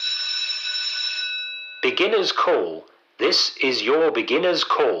Beginner's call. This is your beginner's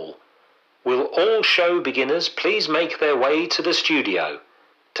call. Will all show beginners please make their way to the studio?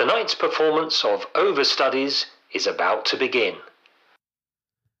 Tonight's performance of Overstudies is about to begin.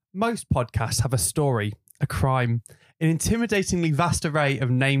 Most podcasts have a story, a crime, an intimidatingly vast array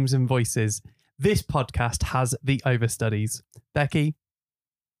of names and voices. This podcast has the Overstudies. Becky?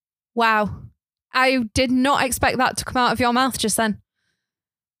 Wow. I did not expect that to come out of your mouth just then.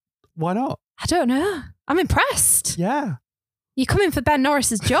 Why not? I don't know. I'm impressed. Yeah. You're coming for Ben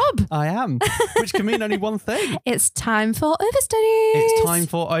Norris's job. I am, which can mean only one thing. It's time for Overstudies. It's time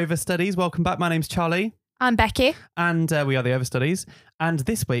for Overstudies. Welcome back. My name's Charlie. I'm Becky. And we are the Overstudies. And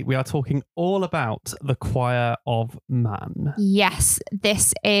this week we are talking all about The Choir of Man. Yes,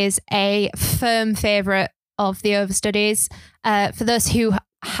 this is a firm favourite of the Overstudies. For those who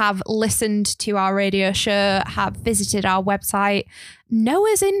have listened to our radio show, have visited our website,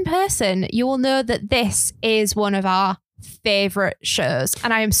 know us in person, you will know that this is one of our favourite shows.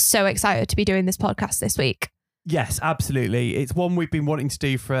 And I am so excited to be doing this podcast this week. Yes, absolutely. It's one we've been wanting to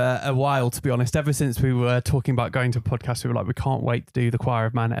do for a while, to be honest. Ever since we were talking about going to a podcast, we were like, we can't wait to do the Choir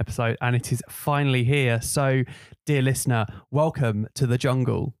of Man episode. And it is finally here. So, dear listener, welcome to the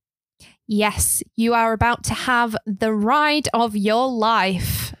jungle. Yes, you are about to have the ride of your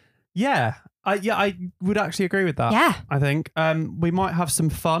life. Yeah, I would actually agree with that. Yeah. I think we might have some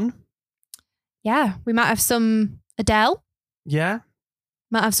fun. Yeah, we might have some Adele. Yeah.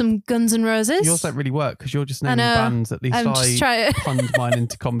 Might have some Guns N' Roses. Yours don't really work because you're just naming bands. At least I'm just trying to punned mine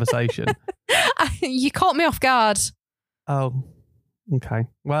into conversation. You caught me off guard. Oh, okay.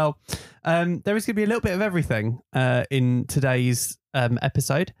 Well, there is going to be a little bit of everything in today's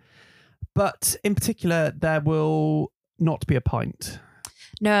episode. But in particular, there will not be a pint.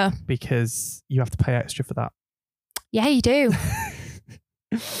 No. Because you have to pay extra for that. Yeah, you do.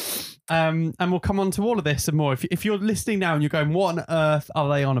 And we'll come on to all of this and more. If you're listening now and you're going, what on earth are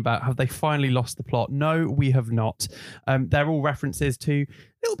they on about? Have they finally lost the plot? No, we have not. They're all references to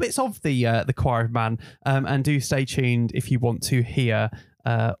little bits of the Choir of Man. And do stay tuned if you want to hear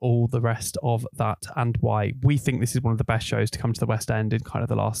all the rest of that and why. We think this is one of the best shows to come to the West End in kind of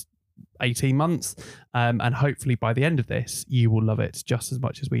the last 18 months. And hopefully by the end of this, you will love it just as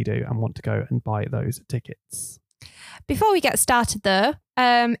much as we do and want to go and buy those tickets. Before we get started though,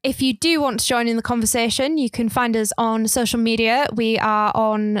 if you do want to join in the conversation, you can find us on social media. We are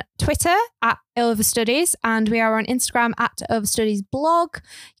on Twitter at Overstudies and we are on Instagram at Overstudies blog.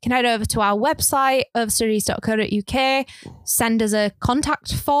 You can head over to our website, overstudies.co.uk, send us a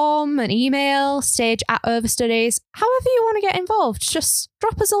contact form, an email, stage@overstudies. However you want to get involved, just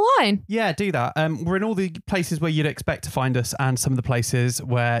drop us a line. Yeah, do that. We're in all the places where you'd expect to find us and some of the places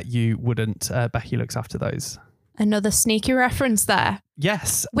where you wouldn't. Becky looks after those. Another sneaky reference there.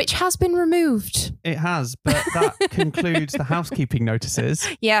 Yes. Which has been removed. It has, but that concludes the housekeeping notices.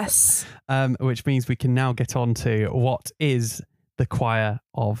 Yes. Which means we can now get on to what is the Choir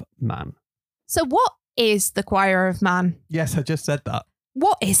of Man. So what is the Choir of Man? Yes, I just said that.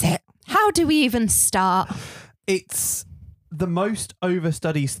 What is it? How do we even start? It's the most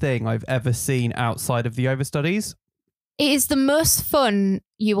Overstudies thing I've ever seen outside of the Overstudies. It is the most fun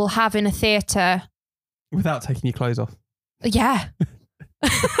you will have in a theatre. Without taking your clothes off. Yeah.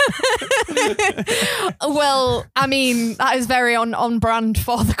 Well, I mean, that is very on brand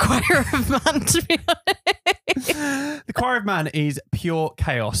for the Choir of Man, to be honest. The Choir of Man is pure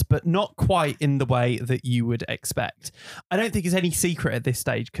chaos, but not quite in the way that you would expect. I don't think it's any secret at this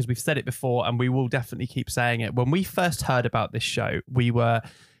stage because we've said it before and we will definitely keep saying it. When we first heard about this show, we were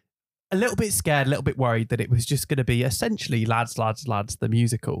a little bit scared, a little bit worried that it was just going to be essentially Lads, Lads, Lads, the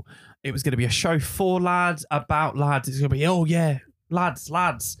musical. It was going to be a show for lads, about lads. It's going to be, oh yeah, lads,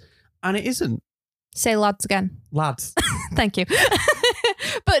 lads. And it isn't. Say lads again. Lads. Thank you.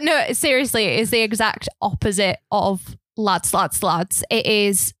 But no, seriously, it is the exact opposite of lads, lads, lads. It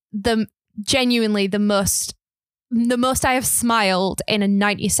is genuinely the most I have smiled in a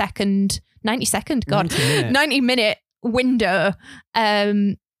 90 minute window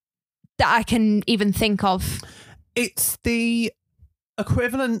that I can even think of. It's the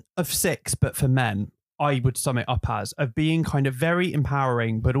equivalent of Six, but for men, I would sum it up as, of being kind of very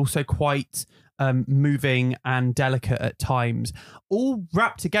empowering, but also quite moving and delicate at times, all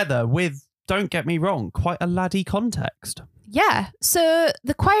wrapped together with, don't get me wrong, quite a laddie context. Yeah. So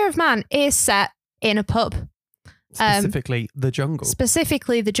the Choir of Man is set in a pub. Specifically the jungle.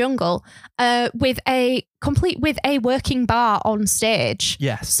 With a working bar on stage.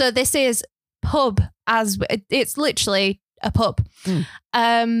 Yes. So this is pub as it's literally a pub.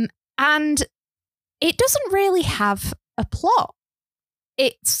 And it doesn't really have a plot.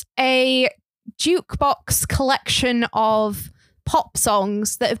 It's a jukebox collection of pop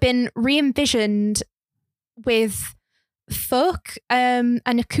songs that have been re-envisioned with folk and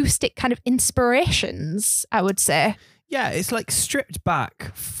acoustic kind of inspirations, I would say. Yeah, it's like stripped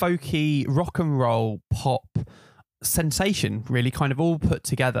back, folky, rock and roll, pop sensation, really kind of all put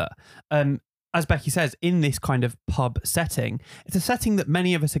together. As Becky says, in this kind of pub setting, it's a setting that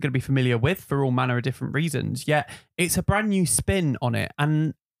many of us are going to be familiar with for all manner of different reasons, yet it's a brand new spin on it.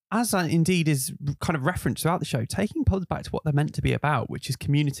 And as indeed is kind of referenced throughout the show, taking pubs back to what they're meant to be about, which is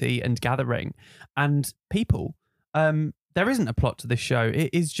community and gathering and people. There isn't a plot to this show. It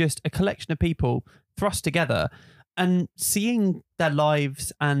is just a collection of people thrust together and seeing their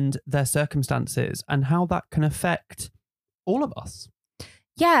lives and their circumstances and how that can affect all of us.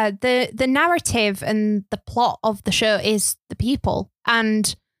 Yeah, the narrative and the plot of the show is the people,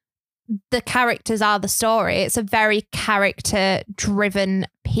 and the characters are the story. It's a very character-driven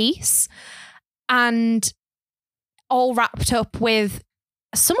piece, and all wrapped up with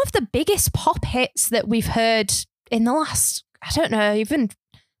some of the biggest pop hits that we've heard in the last, I don't know, even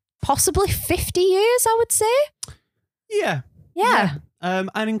possibly 50 years, I would say. Yeah.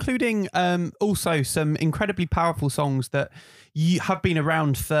 And including also some incredibly powerful songs that you have been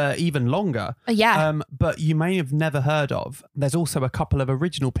around for even longer. But you may have never heard of. There's also a couple of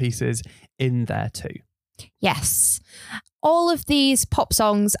original pieces in there too. Yes. All of these pop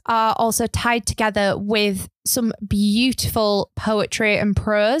songs are also tied together with some beautiful poetry and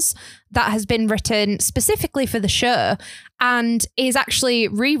prose that has been written specifically for the show and is actually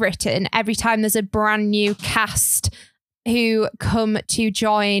rewritten every time there's a brand new cast who come to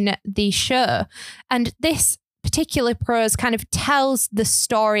join the show. And this particular prose kind of tells the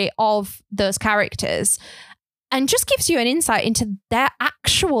story of those characters and just gives you an insight into their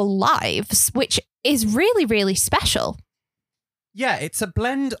actual lives, which is really, really special. Yeah, it's a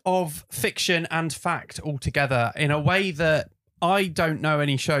blend of fiction and fact altogether in a way that I don't know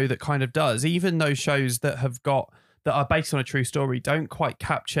any show that kind of does. Even those shows that are based on a true story don't quite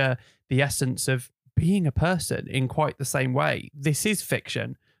capture the essence of being a person in quite the same way. This is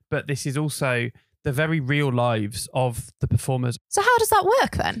fiction, but this is also the very real lives of the performers. So how does that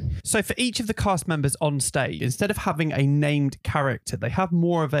work then? So for each of the cast members on stage, instead of having a named character, they have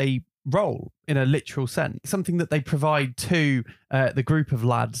more of a role in a literal sense, something that they provide to the group of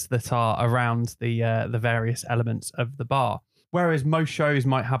lads that are around the various elements of the bar. Whereas most shows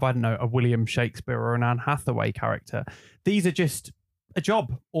might have, I don't know, a William Shakespeare or an Anne Hathaway character. These are just a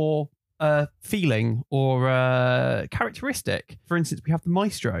job or a feeling or a characteristic. For instance, we have the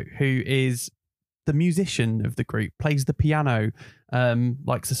maestro, who is the musician of the group, plays the piano,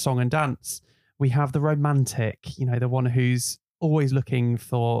 likes a song and dance. We have the romantic, the one who's always looking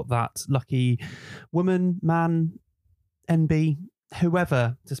for that lucky woman, man, NB,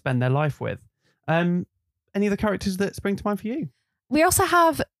 whoever to spend their life with. Any other characters that spring to mind for you? We also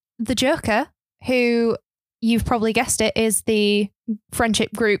have the Joker, who, you've probably guessed it, is the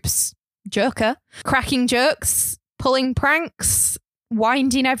friendship group's Joker. Cracking jokes, pulling pranks,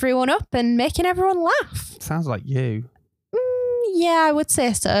 winding everyone up and making everyone laugh. Sounds like you. Yeah, I would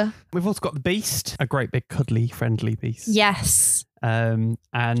say so. We've also got the Beast, a great big cuddly, friendly beast. Yes. And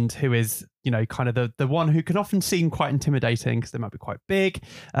who is, kind of the one who can often seem quite intimidating because they might be quite big,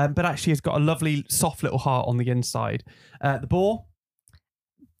 but actually has got a lovely, soft little heart on the inside. The Boar.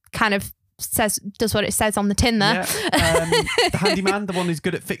 Kind of does what it says on the tin there. Yeah. The handyman, the one who's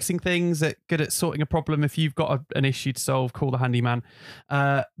good at fixing things, good at sorting a problem. If you've got an issue to solve, call the handyman.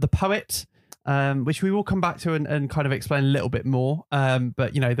 The Poet, which we will come back to and kind of explain a little bit more.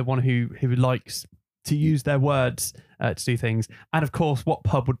 But the one who likes to use their words to do things. And of course, what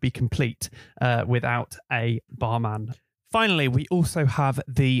pub would be complete without a barman? Finally, we also have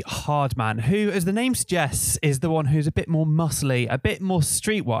the hard man, who, as the name suggests, is the one who's a bit more muscly, a bit more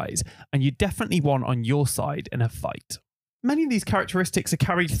streetwise, and you definitely want on your side in a fight. Many of these characteristics are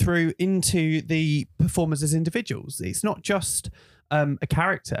carried through into the performers as individuals. It's not just a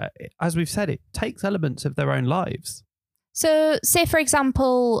character. As we've said, it takes elements of their own lives. So, say, for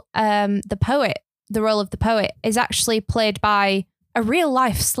example, the poet, the role of the poet is actually played by a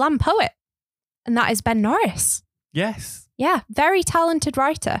real-life slam poet, and that is Ben Norris. Yes. Yeah, very talented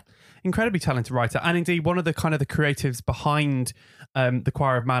writer. Incredibly talented writer. And indeed, one of the kind of the creatives behind the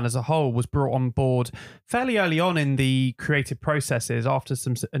Choir of Man as a whole was brought on board fairly early on in the creative processes after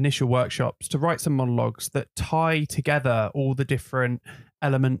some initial workshops to write some monologues that tie together all the different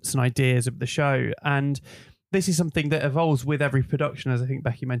elements and ideas of the show. And this is something that evolves with every production, as I think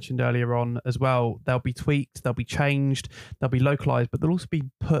Becky mentioned earlier on as well. They'll be tweaked, they'll be changed, they'll be localized, but they'll also be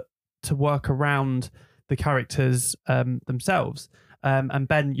put to work around the characters themselves. And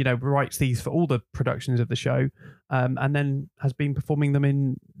Ben, writes these for all the productions of the show, and then has been performing them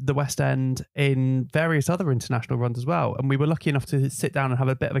in the West End in various other international runs as well. And we were lucky enough to sit down and have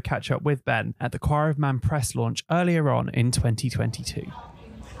a bit of a catch up with Ben at the Choir of Man press launch earlier on in 2022.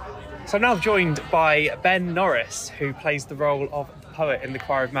 So I'm now joined by Ben Norris, who plays the role of the poet in the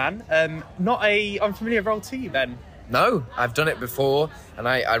Choir of Man. Not a unfamiliar role to you, Ben. No, I've done it before, and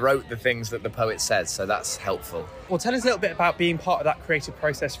I wrote the things that the poet says, so that's helpful. Well, tell us a little bit about being part of that creative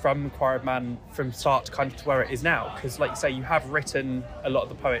process from the Choir of Man from start kind of to where it is now, because like you say, you have written a lot of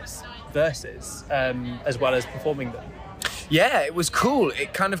the poet's verses as well as performing them. Yeah, it was cool.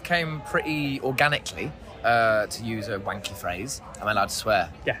 It kind of came pretty organically, to use a wanky phrase. Am I allowed to swear?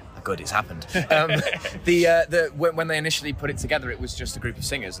 Yeah. Good, it's happened. When they initially put it together, it was just a group of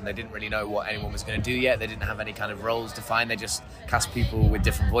singers, and they didn't really know what anyone was going to do yet. They didn't have any kind of roles defined. They just cast people with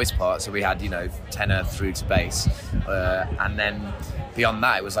different voice parts. So we had, tenor through to bass, and then beyond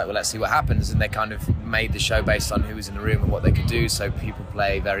that, it was like, well, let's see what happens. And they kind of made the show based on who was in the room and what they could do. So people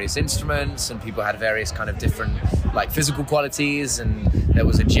play various instruments, and people had various kind of different like physical qualities. And there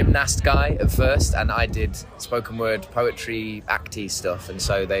was a gymnast guy at first, and I did spoken word, poetry, acty stuff. And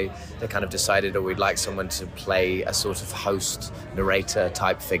so they kind of decided, we'd like someone to play a sort of host, narrator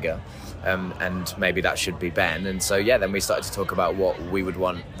type figure. And maybe that should be Ben. And so, then we started to talk about what we would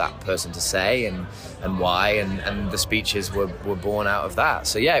want that person to say and why. And the speeches were born out of that.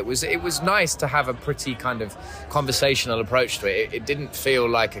 So, it was nice to have a pretty kind of conversational approach to it. It didn't feel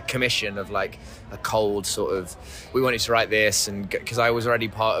like a commission of like a cold sort of, we wanted to write this. And because I was already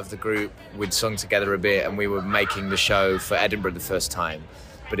part of the group, we'd sung together a bit and we were making the show for Edinburgh the first time.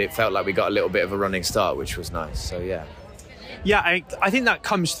 But it felt like we got a little bit of a running start, which was nice. So, Yeah, I think that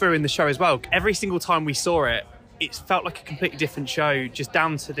comes through in the show as well. Every single time we saw it, it felt like a completely different show, just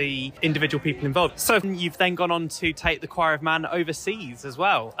down to the individual people involved. So you've then gone on to take the Choir of Man overseas as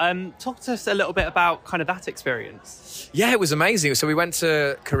well. Talk to us a little bit about kind of that experience. Yeah, it was amazing. So we went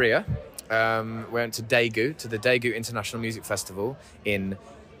to Korea. We went to Daegu, to the Daegu International Music Festival in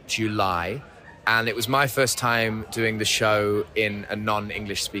July. And it was my first time doing the show in a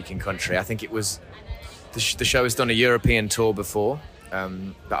non-English speaking country. I think it was... The show has done a European tour before,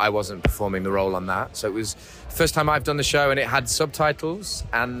 but I wasn't performing the role on that. So it was the first time I've done the show, and it had subtitles,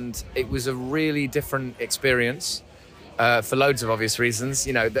 and it was a really different experience for loads of obvious reasons.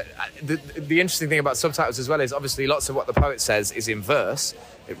 The interesting thing about subtitles as well is obviously lots of what the poet says is in verse.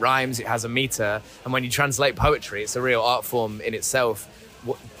 It rhymes, it has a meter, and when you translate poetry, it's a real art form in itself.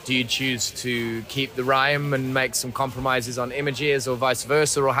 Do you choose to keep the rhyme and make some compromises on images, or vice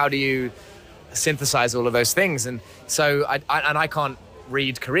versa, or how do you synthesize all of those things? And so I can't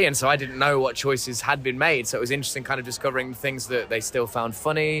read Korean, so I didn't know what choices had been made. So it was interesting kind of discovering things that they still found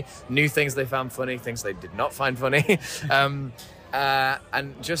funny, new things they found funny, things they did not find funny,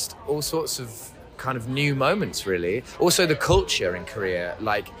 and just all sorts of kind of new moments, really. Also the culture in Korea,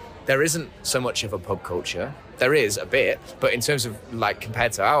 like there isn't so much of a pub culture. There is a bit, but in terms of like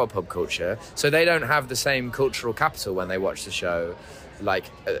compared to our pub culture, so they don't have the same cultural capital when they watch the show. Like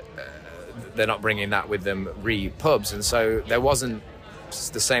they're not bringing that with them pubs, and so there wasn't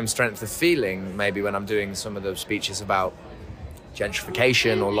the same strength of feeling maybe when I'm doing some of the speeches about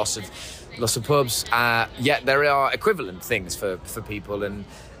gentrification or loss of pubs. Yet there are equivalent things for people, and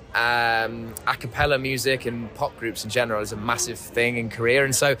a cappella music and pop groups in general is a massive thing in Korea.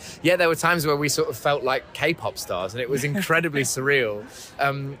 And so there were times where we sort of felt like K-pop stars, and it was incredibly surreal.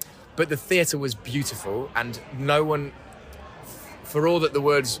 But the theatre was beautiful, and no one, for all that the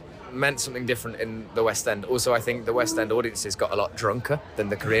words meant something different in the West End. Also, I think the West End audiences got a lot drunker than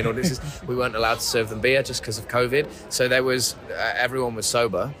the Korean audiences. We weren't allowed to serve them beer just because of COVID. So there was, everyone was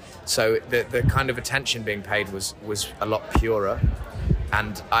sober. So the kind of attention being paid was a lot purer.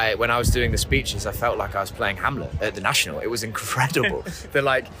 And when I was doing the speeches, I felt like I was playing Hamlet at the National. It was incredible.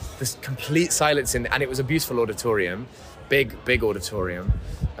 This complete silence and it was a beautiful auditorium, big auditorium.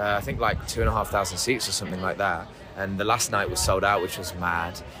 I think like 2,500 seats or something like that. And the last night was sold out, which was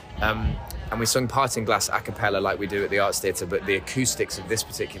mad. And we sung Parting Glass a cappella like we do at the Arts Theatre, but the acoustics of this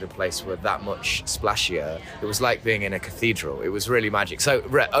particular place were that much splashier. It was like being in a cathedral. It was really magic. So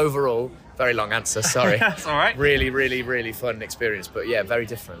overall, very long answer, sorry. That's all right. Really, really, really fun experience, but very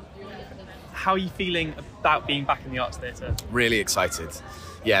different. How are you feeling about being back in the Arts Theatre? Really excited.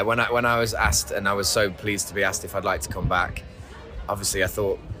 Yeah, when I was asked, and I was so pleased to be asked if I'd like to come back, obviously I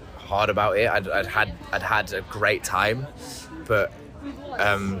thought hard about it. I'd had a great time, but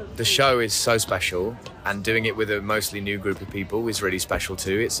the show is so special, and doing it with a mostly new group of people is really special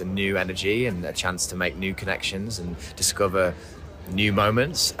too. It's a new energy and a chance to make new connections and discover new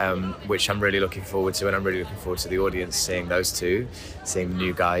moments, which I'm really looking forward to, and I'm really looking forward to the audience seeing those two, seeing the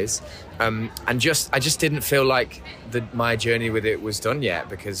new guys. And I just didn't feel like my journey with it was done yet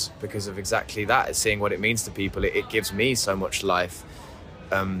because of exactly that. Seeing what it means to people, it gives me so much life,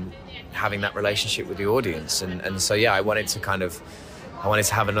 having that relationship with the audience. And so, yeah, I wanted to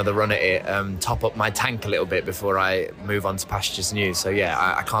have another run at it, top up my tank a little bit before I move on to pastures new. So, yeah,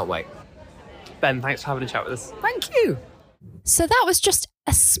 I can't wait. Ben, thanks for having a chat with us. Thank you. So that was just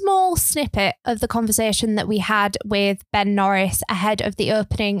a small snippet of the conversation that we had with Ben Norris ahead of the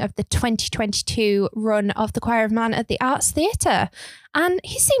opening of the 2022 run of the Choir of Man at the Arts Theatre. And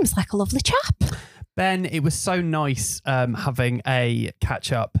he seems like a lovely chap. Ben, it was so nice having a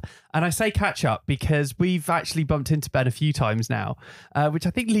catch up. And I say catch up because we've actually bumped into Ben a few times now, which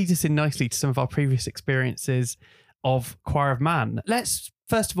I think leads us in nicely to some of our previous experiences of Choir of Man. Let's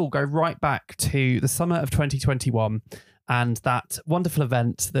first of all go right back to the summer of 2021 and that wonderful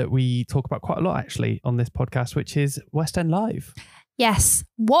event that we talk about quite a lot actually on this podcast, which is West End Live. Yes,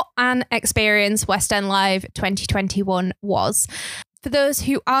 what an experience West End Live 2021 was. For those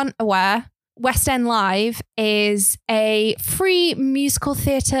who aren't aware, West End Live is a free musical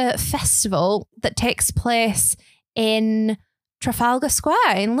theatre festival that takes place in Trafalgar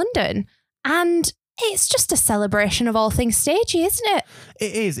Square in London. And it's just a celebration of all things stagey, isn't it?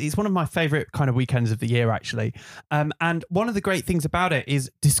 It is. It's one of my favourite kind of weekends of the year, actually. And one of the great things about it is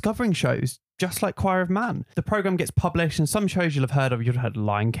discovering shows just like Choir of Man. The programme gets published and some shows you'll have heard of. You'll have heard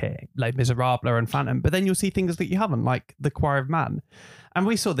Lion King, Les Miserables and Phantom. But then you'll see things that you haven't, like the Choir of Man. And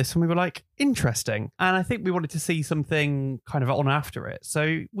we saw this and we were like, interesting. And I think we wanted to see something kind of on after it.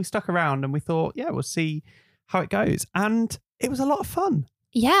 So we stuck around and we thought, yeah, we'll see how it goes. And it was a lot of fun.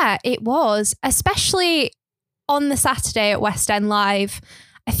 Yeah, it was, especially on the Saturday at West End Live.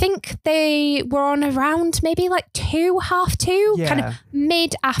 I think they were on around maybe like 2:30, kind of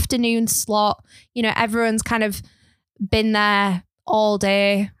mid-afternoon slot. You know, everyone's kind of been there all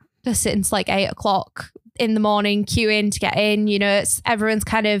day just since like 8 o'clock in the morning, queuing to get in. You know, everyone's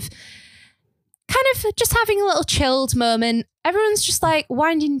kind of just having a little chilled moment. Everyone's just like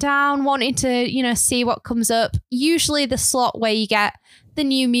winding down, wanting to, you know, see what comes up. Usually the slot where you get the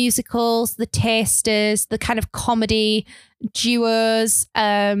new musicals, the tasters, the kind of comedy duos,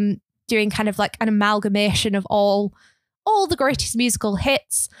 doing kind of like an amalgamation of all the greatest musical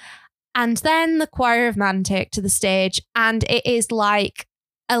hits. And then the Choir of Man take to the stage, and it is like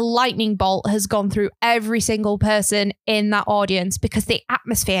a lightning bolt has gone through every single person in that audience because the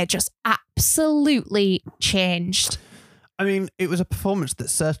atmosphere just absolutely changed. I mean, it was a performance that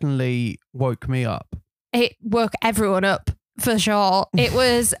certainly woke me up. It woke everyone up, for sure. It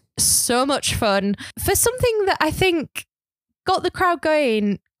was so much fun. For something that I think got the crowd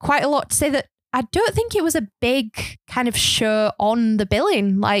going quite a lot, to say that I don't think it was a big kind of show on the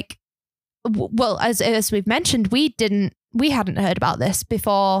billing. Like, well, as we've mentioned, we hadn't heard about this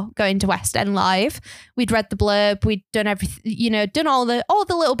before going to West End Live. We'd read the blurb, we'd done everything, you know, done all the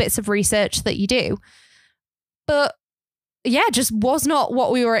little bits of research that you do. But yeah, just was not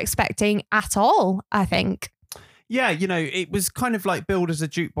what we were expecting at all, I think. Yeah, you know, it was kind of like billed as a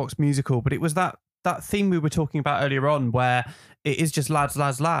jukebox musical, but it was that theme we were talking about earlier on where it is just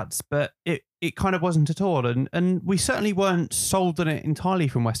lads, but it kind of wasn't at all. And we certainly weren't sold on it entirely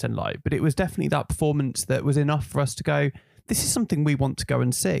from West End Live, but it was definitely that performance that was enough for us to go, this is something we want to go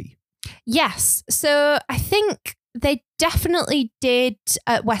and see. Yes. So I think they definitely did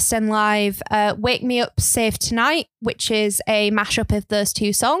at West End Live Wake Me Up, Save Tonight, which is a mashup of those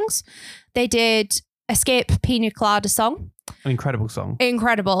two songs. They did Escape Pina Colada Song. An incredible song.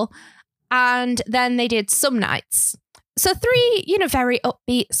 Incredible. And then they did Some Nights. So 3, you know, very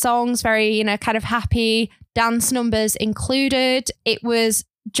upbeat songs, very, you know, kind of happy dance numbers included. It was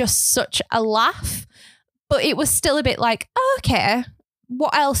just such a laugh, but it was still a bit like, oh, okay,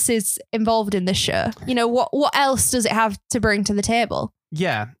 what else is involved in this show? You know, what else does it have to bring to the table?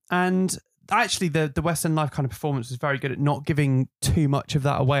 Yeah. And actually the West End Live kind of performance was very good at not giving too much of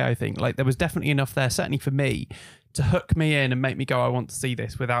that away, I think. Like there was definitely enough there, certainly for me, to hook me in and make me go, I want to see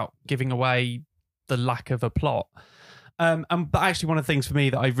this, without giving away the lack of a plot. But actually one of the things for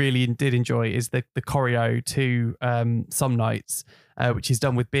me that I really did enjoy is the choreo to Some Nights, which is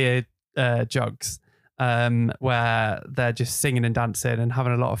done with beer jugs, where they're just singing and dancing and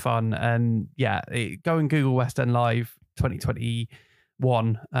having a lot of fun. And yeah, go and Google West End Live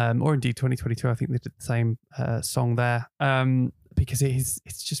 2021, or indeed 2022. I think they did the same song there, because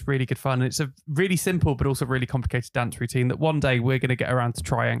it's just really good fun. And it's a really simple but also really complicated dance routine that one day we're going to get around to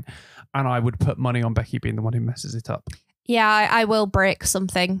trying, and I would put money on Becky being the one who messes it up. Yeah, I will break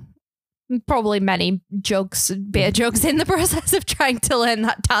something probably many beer jugs in the process of trying to learn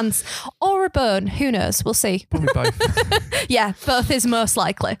that dance, or a burn. Who knows? We'll see. Probably both. Yeah, both is most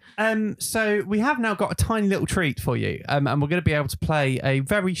likely. So we have now got a tiny little treat for you, and we're going to be able to play a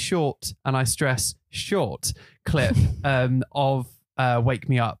very short, and I stress short, clip of Wake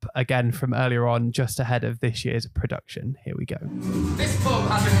Me Up again from earlier on, just ahead of this year's production. Here we go. This pub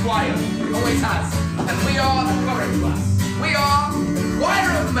has a choir, always has, and we are the chorus class. We are the choir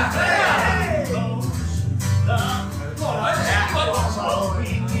of math. All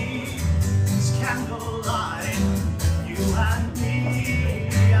we need is candlelight, you and me,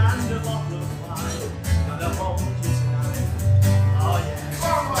 and a bottle of wine, and I want you tonight. Oh yeah.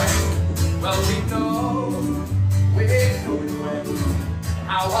 Well, we know we're going well.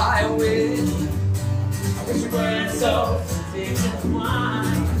 How I wish you weren't so Take the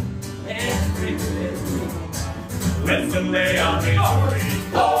wine and drink with me. Let's delay our misery.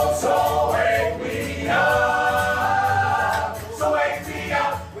 Oh, so wake me up. So wake me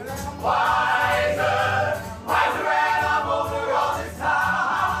up. Wiser, wiser, and I'm older all this time.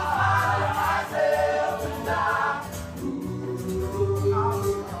 I myself tonight.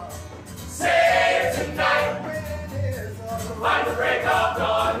 Say it tonight. Like the break of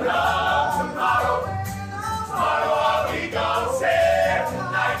dawn. Tomorrow, tomorrow I'll be gone. Say it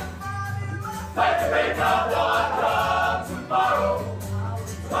tonight. Like the break of dawn. Tomorrow,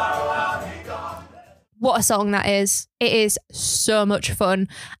 tomorrow I'll be gone. What a song that is. It is so much fun.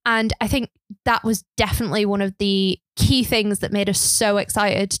 And I think that was definitely one of the key things that made us so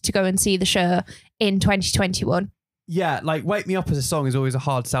excited to go and see the show in 2021. Yeah, like Wake Me Up as a song is always a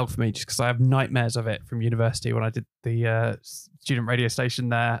hard sell for me, just because I have nightmares of it from university when I did the student radio station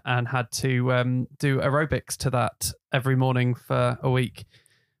there and had to do aerobics to that every morning for a week,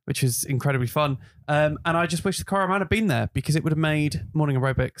 which is incredibly fun. And I just wish the Choir Man had been there, because it would have made morning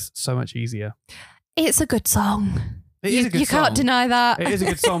aerobics so much easier. It's a good song. It is a good You song. can't deny that. It is a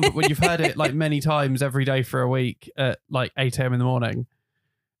good song, but when you've heard it like many times every day for a week at like 8 a.m. in the morning,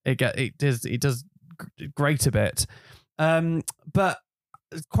 it does grate a bit. But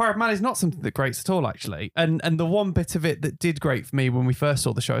Choir of Man is not something that grates at all, actually. And the one bit of it that did grate for me when we first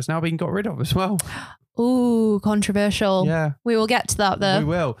saw the show has now been got rid of as well. Ooh, controversial. Yeah. We will get to that though. We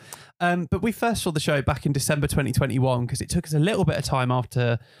will. But we first saw the show back in December 2021, because it took us a little bit of time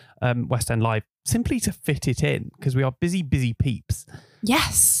after West End Live simply to fit it in, because we are busy peeps.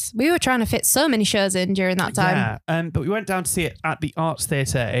 Yes, we were trying to fit so many shows in during that time. Yeah, but we went down to see it at the Arts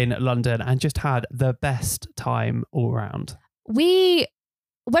Theatre in London and just had the best time all round.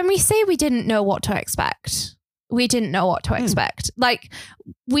 When we say we didn't know what to expect, we didn't know what to expect. Like,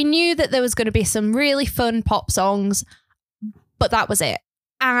 we knew that there was going to be some really fun pop songs, but that was it.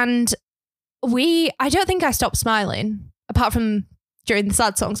 And I don't think I stopped smiling, apart from during the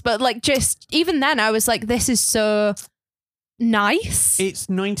sad songs, but like, just even then I was like, this is so nice. It's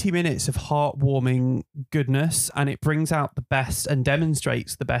 90 minutes of heartwarming goodness, and it brings out the best and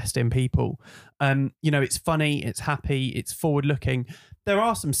demonstrates the best in people. It's funny, it's happy, it's forward looking. There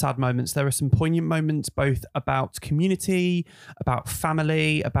are some sad moments. There are some poignant moments, both about community, about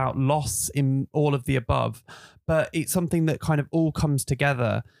family, about loss, in all of the above. But it's something that kind of all comes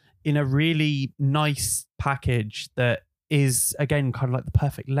together in a really nice package that is, again, kind of like the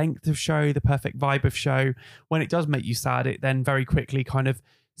perfect length of show, the perfect vibe of show. When it does make you sad, it then very quickly kind of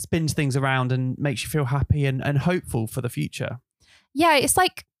spins things around and makes you feel happy and hopeful for the future. Yeah, it's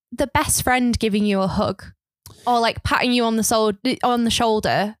like the best friend giving you a hug, or like patting you on the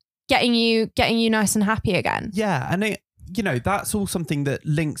shoulder, getting you nice and happy again. Yeah, and that's all something that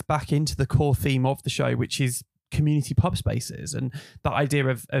links back into the core theme of the show, which is community pub spaces, and that idea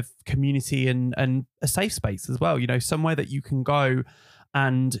of community and a safe space as well. Somewhere that you can go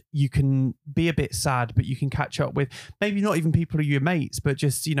and you can be a bit sad, but you can catch up with maybe not even people who are your mates, but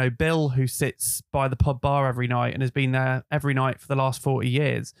just, Bill, who sits by the pub bar every night and has been there every night for the last 40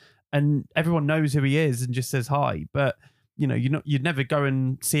 years. And everyone knows who he is and just says hi. But, you'd never go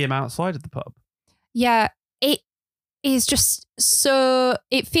and see him outside of the pub. Yeah, it is just so,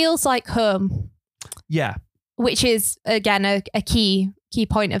 it feels like home. Yeah. Which is, again, a key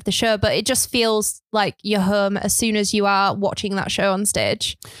point of the show, but it just feels like you're home as soon as you are watching that show on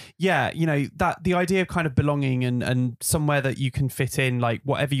stage. Yeah, that the idea of kind of belonging and somewhere that you can fit in, like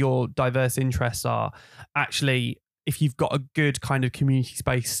whatever your diverse interests are. Actually, if you've got a good kind of community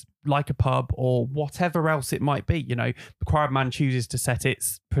space like a pub or whatever else it might be, the Choir of Man chooses to set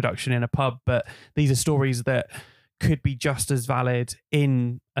its production in a pub, but these are stories that could be just as valid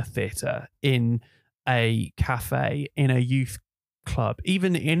in a theatre, in a cafe, in a youth club,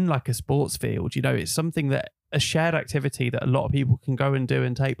 even in like a sports field. It's something that a shared activity that a lot of people can go and do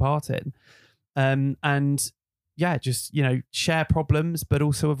and take part in. And yeah, just, you know, share problems, but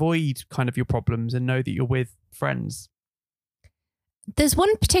also avoid kind of your problems and know that you're with friends. There's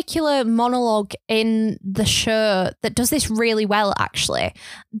one particular monologue in the show that does this really well, actually,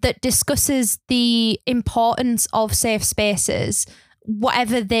 that discusses the importance of safe spaces,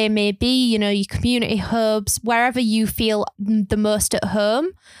 whatever they may be, you know, your community hubs, wherever you feel the most at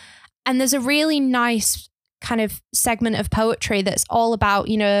home. And there's a really nice kind of segment of poetry that's all about,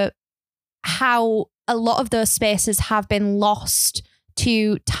 you know, how a lot of those spaces have been lost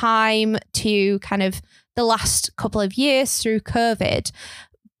to time, to kind of the last couple of years through COVID,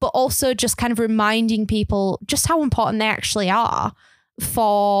 but also just kind of reminding people just how important they actually are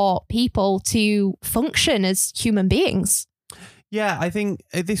for people to function as human beings. Yeah, I think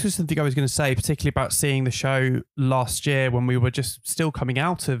this was something I was going to say, particularly about seeing the show last year when we were just still coming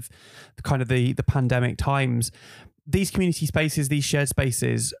out of kind of the pandemic times. These community spaces, these shared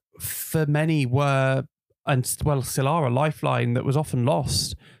spaces, for many were, and well, still are, a lifeline that was often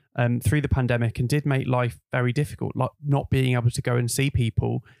lost through the pandemic and did make life very difficult. Like, not being able to go and see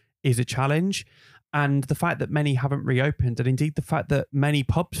people is a challenge. And the fact that many haven't reopened, and indeed the fact that many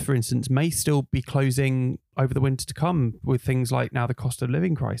pubs, for instance, may still be closing over the winter to come with things like now the cost of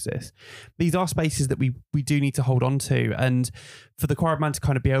living crisis. These are spaces that we do need to hold on to. And for the Choir of Man to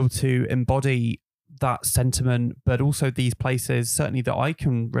kind of be able to embody that sentiment, but also these places, certainly that I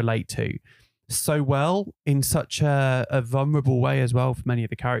can relate to so well in such a vulnerable way as well for many of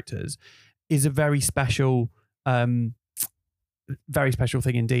the characters, is a very special thing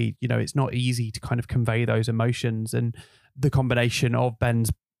indeed. You know, it's not easy to kind of convey those emotions, and the combination of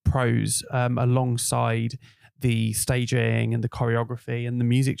Ben's prose alongside the staging and the choreography and the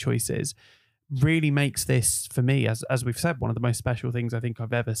music choices really makes this, for me, as we've said, one of the most special things I think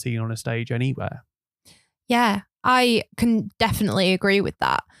I've ever seen on a stage anywhere. Yeah, I can definitely agree with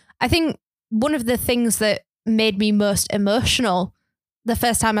that. I think one of the things that made me most emotional the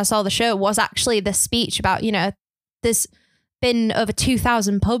first time I saw the show was actually the speech about, you know, there's been over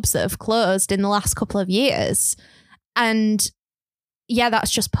 2,000 pubs that have closed in the last couple of years. And yeah,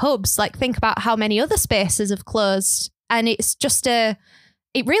 that's just pubs. Like, think about how many other spaces have closed. And it's just it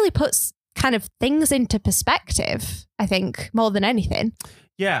really puts kind of things into perspective, I think, more than anything.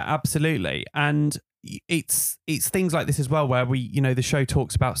 Yeah, absolutely. And it's things like this as well, where we, you know, the show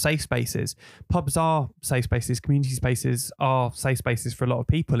talks about safe spaces. Pubs are safe spaces, community spaces are safe spaces for a lot of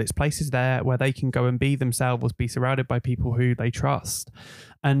people. It's places there where they can go and be themselves, be surrounded by people who they trust,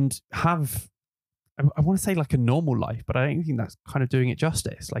 and have, I want to say, like a normal life, but I don't think that's kind of doing it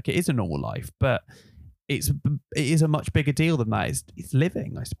justice. Like, it is a normal life, but it is a much bigger deal than that. It's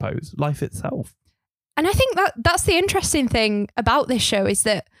living, I suppose, life itself. And I think that's the interesting thing about this show, is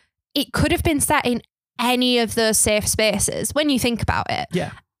that it could have been set in any of those safe spaces when you think about it.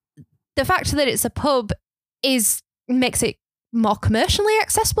 Yeah. The fact that it's a pub makes it more commercially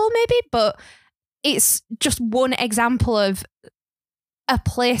accessible, maybe, but it's just one example of a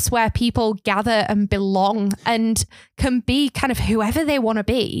place where people gather and belong and can be kind of whoever they want to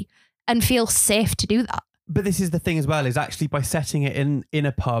be and feel safe to do that. But this is the thing as well, is actually by setting it in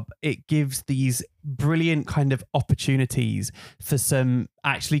a pub, it gives these brilliant kind of opportunities for some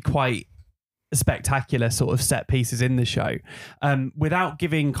actually quite spectacular sort of set pieces in the show, without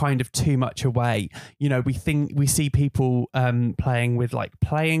giving kind of too much away. You know, we see people playing with like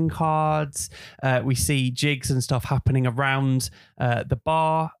playing cards. We see jigs and stuff happening around the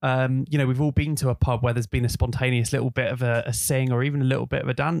bar. You know, we've all been to a pub where there's been a spontaneous little bit of a sing or even a little bit of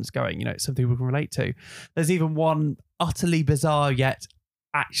a dance going. You know, it's something we can relate to. There's even one utterly bizarre yet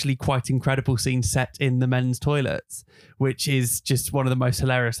actually quite incredible scene set in the men's toilets, which is just one of the most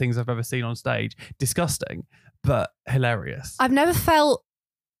hilarious things I've ever seen on stage. Disgusting, but hilarious. I've never felt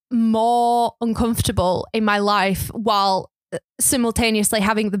more uncomfortable in my life while simultaneously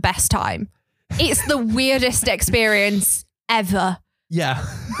having the best time. It's the weirdest experience ever. Yeah.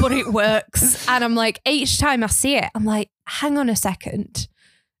 But it works. And I'm like, each time I see it, I'm like, hang on a second.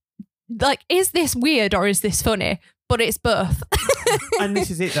 Like, is this weird or is this funny? But it's both. And this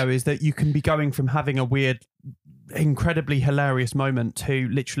is it, though, is that you can be going from having a weird, incredibly hilarious moment to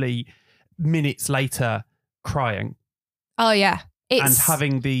literally minutes later crying. Oh, yeah. And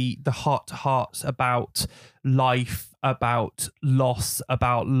having the heart-to-hearts about life, about loss,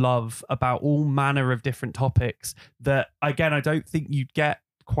 about love, about all manner of different topics that, again, I don't think you'd get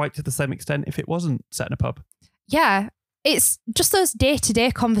quite to the same extent if it wasn't set in a pub. Yeah. It's just those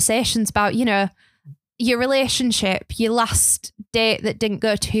day-to-day conversations about, you know, your relationship, your last date that didn't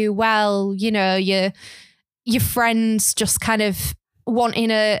go too well, you know, your friends just kind of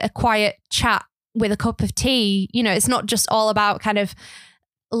wanting a quiet chat with a cup of tea. You know, it's not just all about kind of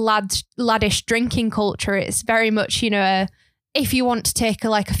laddish drinking culture. It's very much, you know, if you want to take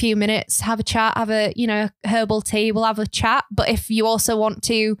a few minutes, have a chat, have a, you know, herbal tea, we'll have a chat. But if you also want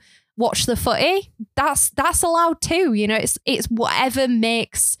to watch the footy, that's allowed too. You know, it's whatever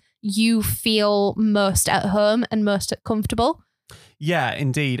makes you feel most at home and most comfortable. Yeah,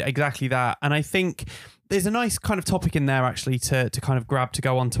 indeed. Exactly that. And I think there's a nice kind of topic in there actually to kind of grab to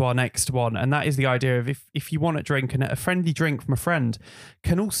go on to our next one. And that is the idea of if you want a drink, and a friendly drink from a friend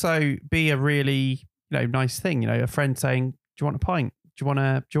can also be a really, you know, nice thing. You know, a friend saying, do you want a pint? Do you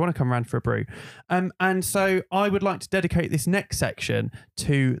want to come around for a brew? And so I would like to dedicate this next section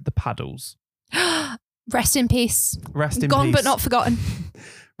to the paddles. Rest in peace. Rest in Gone peace. but not forgotten.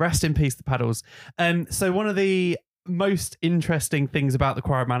 Rest in peace, the paddles. So one of the most interesting things about the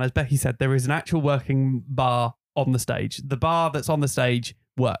Choir of Man, as Becky said, there is an actual working bar on the stage. The bar that's on the stage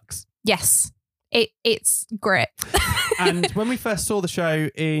works. Yes. It's great. And when we first saw the show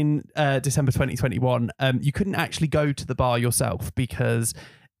in December 2021, you couldn't actually go to the bar yourself because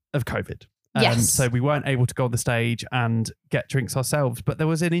of COVID. Yes. So we weren't able to go on the stage and get drinks ourselves. But there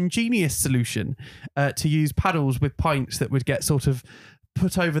was an ingenious solution to use paddles with pints that would get sort of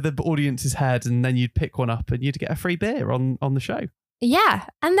put over the audience's head, and then you'd pick one up and you'd get a free beer on the show. Yeah.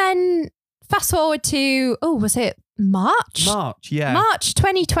 And then fast forward to, was it March? March, yeah. March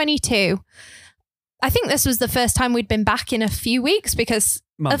 2022. I think this was the first time we'd been back in a few weeks because,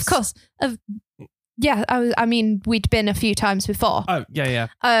 Months. of course, I mean, we'd been a few times before. Oh, yeah.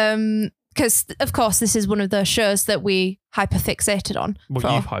 Because, of course, this is one of the shows that we hyperfixated on.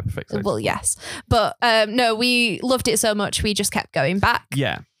 Well, you've hyperfixated. Well, yes. But no, we loved it so much, we just kept going back.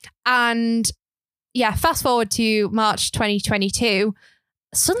 Yeah. And yeah, fast forward to March 2022,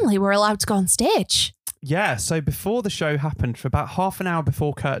 suddenly we're allowed to go on stage. Yeah, so before the show happened, for about half an hour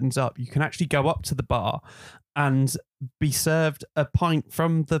before curtains up, you can actually go up to the bar and be served a pint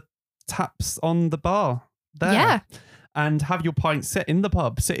from the taps on the bar there. Yeah. And have your pint, sit in the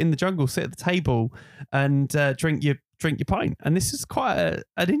pub, sit in the jungle, sit at the table and drink your pint. And this is quite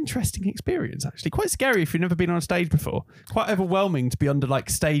an interesting experience, actually. Quite scary if you've never been on a stage before. Quite overwhelming to be under like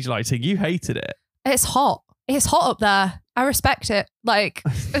stage lighting. You hated it. It's hot. It's hot up there. I respect it. Like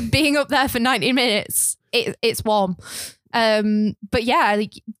being up there for 90 minutes, it's warm. But yeah,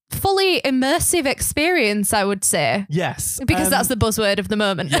 like, fully immersive experience, I would say. Yes. Because that's the buzzword of the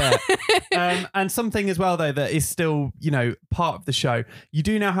moment. Yeah. And something as well, though, that is still, you know, part of the show. You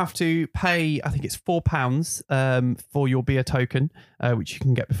do now have to pay, I think it's £4 for your beer token, which you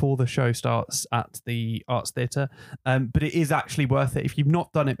can get before the show starts at the Arts Theatre. But it is actually worth it if you've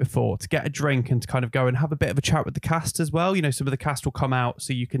not done it before, to get a drink and to kind of go and have a bit of a chat with the cast as well. You know, some of the cast will come out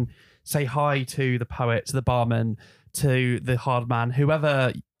so you can say hi to the poet, to the barman, to the hard man,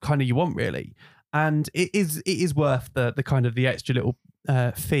 whoever kind of you want, really. And it is worth the kind of the extra little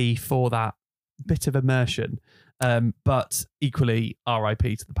fee for that bit of immersion. But equally, RIP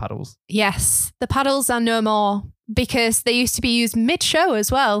to the paddles. Yes, the paddles are no more, because they used to be used mid-show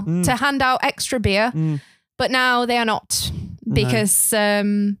as well to hand out extra beer, but now they are not, because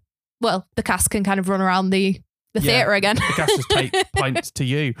well, the cast can kind of run around the theatre again. The cast just take pints to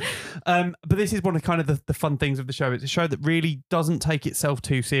you. But this is one of kind of the fun things of the show. It's a show that really doesn't take itself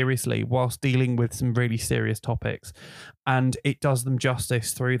too seriously whilst dealing with some really serious topics. And it does them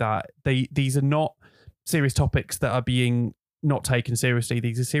justice through that. These are not serious topics that are being not taken seriously.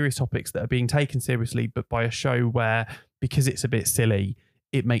 These are serious topics that are being taken seriously, but by a show where, because it's a bit silly,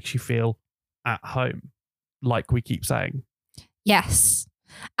 it makes you feel at home, like we keep saying. Yes.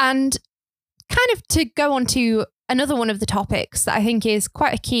 And kind of to go on to another one of the topics that I think is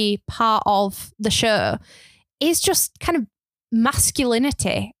quite a key part of the show is just kind of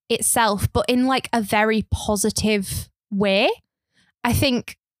masculinity itself, but in like a very positive way. I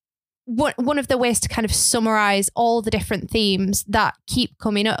think one of the ways to kind of summarize all the different themes that keep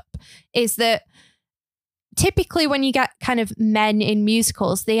coming up is that typically when you get kind of men in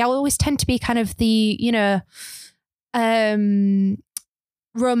musicals, they always tend to be kind of the, you know,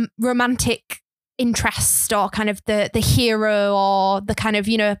 romantic interest, or kind of the hero, or the kind of,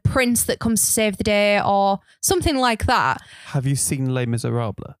 you know, prince that comes to save the day, or something like that. Have you seen Les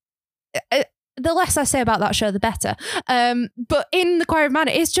Miserables? The less I say about that show, the better. But in The Choir of Man,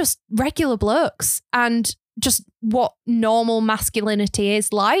 it's just regular blokes and just what normal masculinity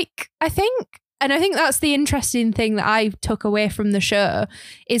is like, I think. And I think that's the interesting thing that I took away from the show,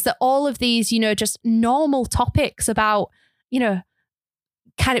 is that all of these, you know, just normal topics about, you know,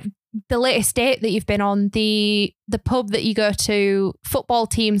 kind of the latest date that you've been on, the pub that you go to, football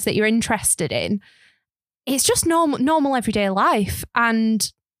teams that you're interested in. It's just normal everyday life.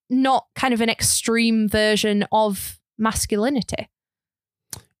 And not kind of an extreme version of masculinity.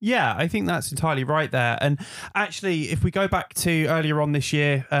 Yeah, I think that's entirely right there. And actually, if we go back to earlier on this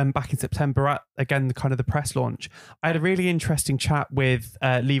year, back in September, at again the kind of the press launch, I had a really interesting chat with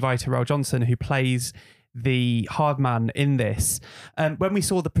Levi Terrell Johnson, who plays the hard man in this. When we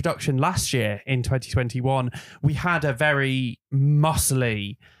saw the production last year in 2021, we had a very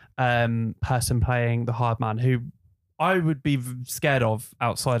muscly person playing the hard man who I would be scared of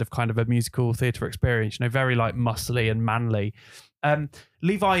outside of kind of a musical theatre experience, you know, very like muscly and manly.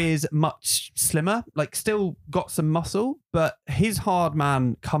 Levi is much slimmer, like still got some muscle, but his hard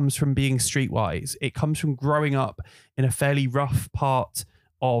man comes from being streetwise. It comes from growing up in a fairly rough part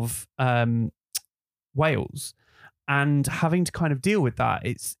of Wales and having to kind of deal with that.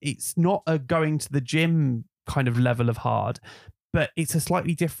 It's not a going to the gym kind of level of hard, but it's a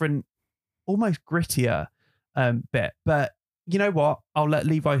slightly different, almost grittier bit. But you know what? I'll let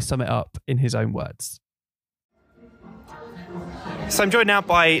Levi sum it up in his own words. So I'm joined now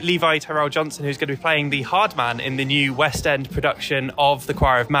by Levi Terrell Johnson, who's going to be playing the hard man in the new West End production of The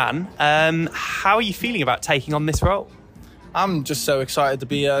Choir of Man. How are you feeling about taking on this role? I'm just so excited to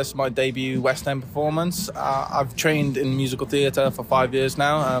be here. It's my debut West End performance. I've trained in musical theatre for 5 years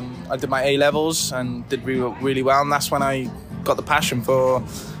now. I did my A-levels and did really well, and that's when I got the passion for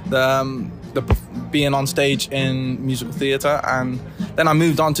the being on stage in musical theatre. And then I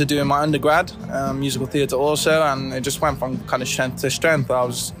moved on to doing my undergrad, musical theatre also, and it just went from kind of strength to strength. I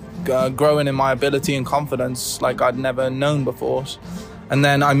was growing in my ability and confidence like I'd never known before. And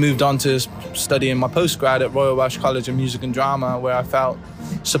then I moved on to studying my postgrad at Royal Welsh College of Music and Drama, where I felt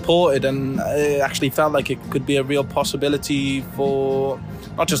supported, and it actually felt like it could be a real possibility for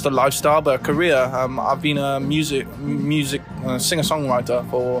not just a lifestyle but a career. I've been a music singer-songwriter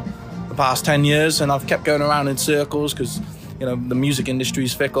for the past 10 years, and I've kept going around in circles because, you know, the music industry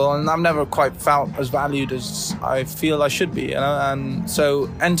is fickle, and I've never quite felt as valued as I feel I should be, you know? And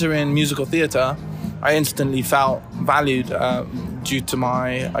so entering musical theatre, I instantly felt valued due to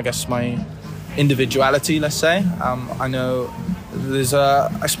my individuality, let's say. I know there's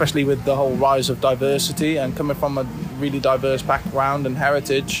especially with the whole rise of diversity and coming from a really diverse background and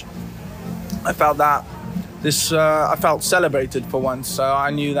heritage, I felt that I felt celebrated for once, so I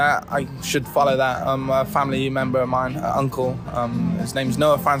knew that I should follow that. A family member of mine, uncle, his name's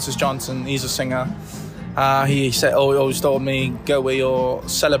Noah Francis Johnson, he's a singer. He always told me, go where you're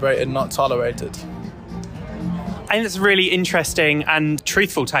celebrated, not tolerated. I think it's a really interesting and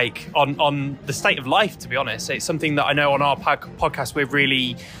truthful take on the state of life, to be honest. It's something that I know on our podcast we're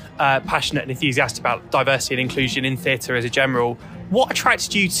really passionate and enthusiastic about diversity and inclusion in theatre as a general. What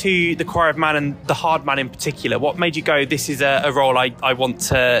attracted you to The Choir of Man and the hard man in particular? What made you go, this is a role I want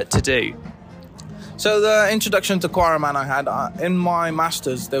to do? So the introduction to Choir of Man I had, in my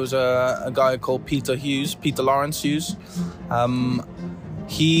Masters, there was a guy called Peter Lawrence Hughes.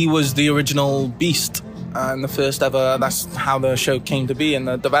 He was the original Beast. And the first ever, that's how the show came to be. In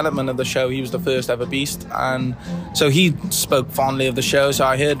the development of the show, he was the first ever Beast. And so he spoke fondly of the show, so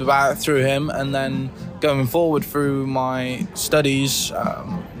I heard about it through him. And then going forward through my studies,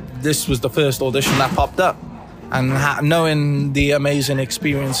 this was the first audition that popped up. And knowing the amazing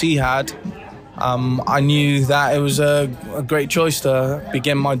experience he had, I knew that it was a great choice to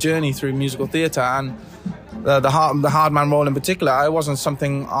begin my journey through musical theatre. And the hard man role in particular, it wasn't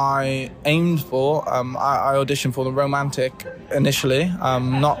something I aimed for. I auditioned for the romantic initially.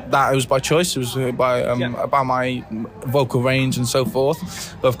 Not that it was by choice, it was by about my vocal range and so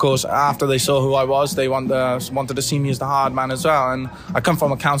forth. But of course, after they saw who I was, they wanted to see me as the hard man as well. And I come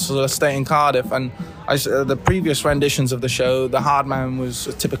from a council estate in Cardiff, and the previous renditions of the show, the hard man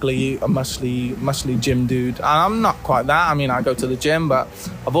was typically a muscly gym dude. And I'm not quite that. I mean, I go to the gym, but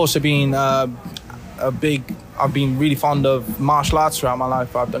I've also been I've been really fond of martial arts throughout my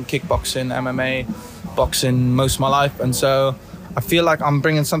life. I've done kickboxing, MMA, boxing most of my life, and so I feel like I'm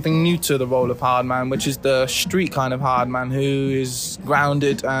bringing something new to the role of hard man, which is the street kind of hard man who is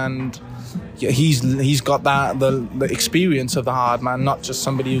grounded, and he's got the experience of the hard man, not just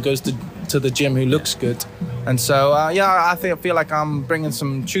somebody who goes to the gym who looks good. And so I feel like I'm bringing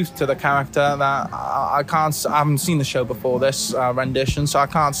some truth to the character that I haven't seen the show before this rendition, so I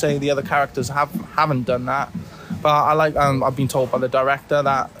can't say the other characters haven't done that. But I've been told by the director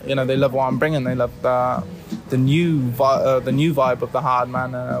that, you know, they love what I'm bringing. They love the new vibe of the hard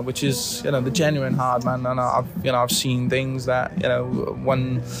man, which is, you know, the genuine hard man. And I've seen things that, you know,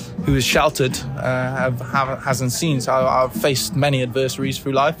 one who is sheltered hasn't seen. So I've faced many adversaries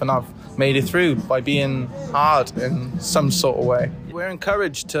through life, and I've made it through by being hard in some sort of way. We're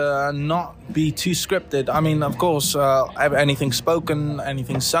encouraged to not be too scripted. I mean, of course, anything spoken,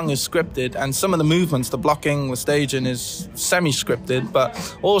 anything sung is scripted, and some of the movements, the blocking, the staging is semi-scripted, but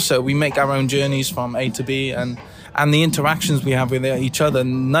also we make our own journeys from A to B, and the interactions we have with each other,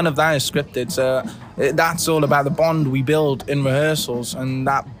 none of that is scripted. So that's all about the bond we build in rehearsals, and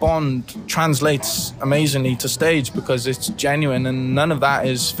that bond translates amazingly to stage because it's genuine, and none of that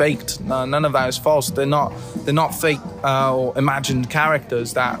is faked. None of that is false. They're not fake or imagined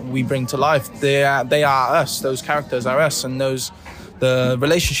characters that we bring to life. They are us. Those characters are us, and the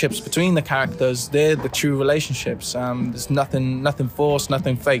relationships between the characters, they're the true relationships. There's nothing forced,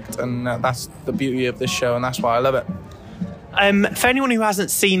 nothing faked, and that's the beauty of this show, and that's why I love it. For anyone who hasn't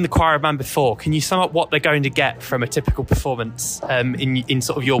seen The Choir of Man before, can you sum up what they're going to get from a typical performance in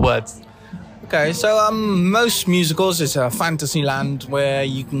sort of your words? Okay, so most musicals is a fantasy land where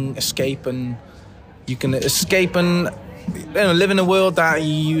you can escape and live in a world that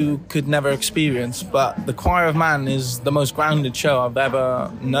you could never experience. But The Choir of Man is the most grounded show I've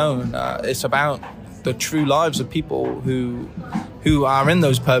ever known. It's about the true lives of people who are in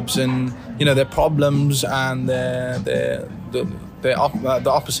those pubs, and their problems and the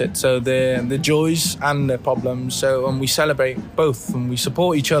opposite. So the joys and their problems. So and we celebrate both, and we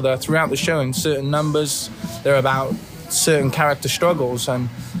support each other throughout the show. In certain numbers, they're about certain character struggles, and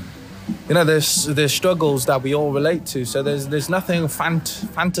there's struggles that we all relate to. So there's nothing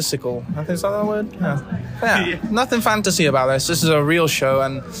fantasical. Is that the word? Yeah. Nothing fantasy about this. This is a real show,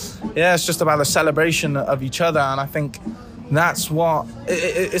 and it's just about the celebration of each other. And I think that's what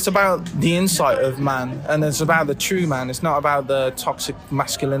it's about, the insight of man, and it's about the true man. It's not about the toxic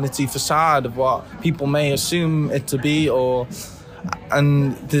masculinity facade of what people may assume it to be,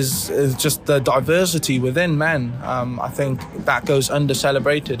 and there's just the diversity within men. I think that goes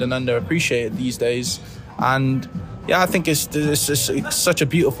under-celebrated and underappreciated these days. And I think it's such a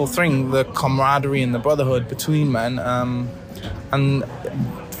beautiful thing, the camaraderie and the brotherhood between men. And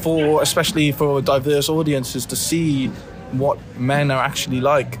especially for diverse audiences to see what men are actually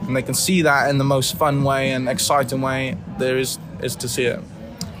like, and they can see that in the most fun way and exciting way there is to see it.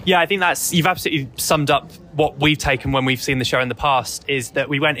 Yeah, I think you've absolutely summed up what we've taken when we've seen the show in the past, is that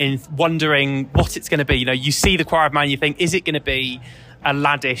we went in wondering what it's going to be. You see The Choir of Man, you think, is it going to be a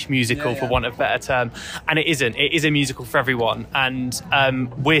laddish musical, for want of a better term? And it isn't. It is a musical for everyone, and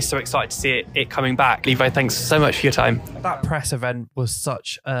we're so excited to see it coming back. Levi, thanks so much for your time. That press event was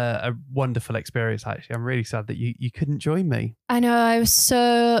such a wonderful experience, actually. I'm really sad that you couldn't join me. I know, I was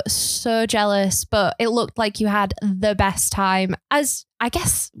so jealous, but it looked like you had the best time, as I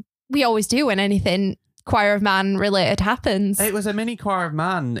guess we always do when anything Choir of Man related happens. It was a mini Choir of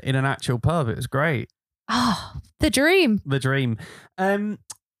Man in an actual pub. It was great. Oh, the dream. The dream.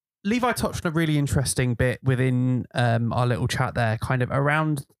 Levi touched on a really interesting bit within our little chat there, kind of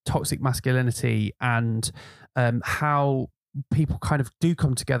around toxic masculinity and how people kind of do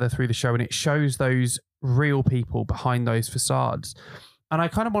come together through the show, and it shows those real people behind those facades. And I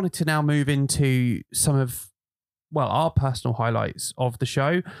kind of wanted to now move into some of, our personal highlights of the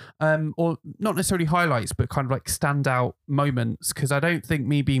show, or not necessarily highlights, but kind of like standout moments, because I don't think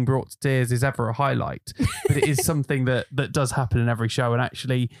me being brought to tears is ever a highlight, but it is something that does happen in every show. And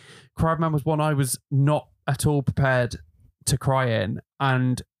actually, Choir of Man was one I was not at all prepared to cry in,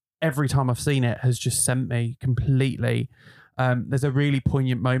 and every time I've seen it has just sent me completely. There's a really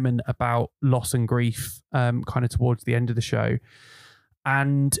poignant moment about loss and grief kind of towards the end of the show.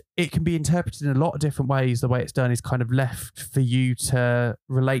 And it can be interpreted in a lot of different ways. The way it's done is kind of left for you to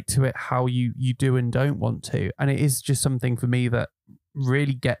relate to it how you do and don't want to. And it is just something for me that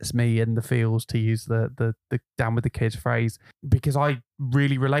really gets me in the feels, to use the down with the kids phrase, because I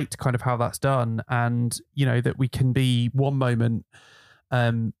really relate to kind of how that's done. And, that we can be one moment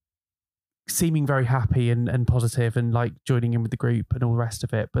seeming very happy and positive and like joining in with the group and all the rest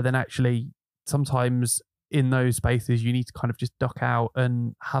of it. But then actually sometimes in those spaces, you need to kind of just duck out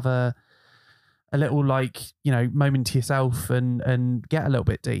and have a little moment to yourself and get a little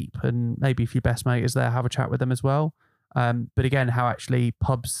bit deep. And maybe if your best mate is there, have a chat with them as well. But again, how actually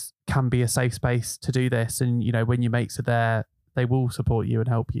pubs can be a safe space to do this. And, when your mates are there, they will support you and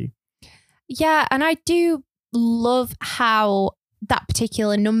help you. Yeah. And I do love how that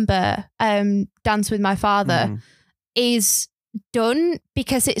particular number, Dance with My Father, is done,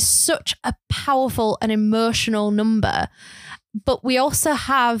 because it's such a powerful and emotional number. But we also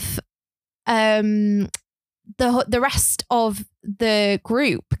have the rest of the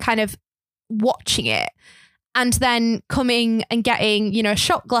group kind of watching it, and then coming and getting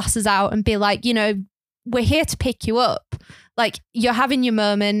shot glasses out and be like, we're here to pick you up, like, you're having your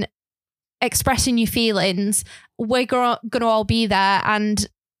moment, expressing your feelings, we're going to all be there. And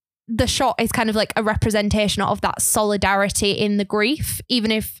the shot is kind of like a representation of that solidarity in the grief.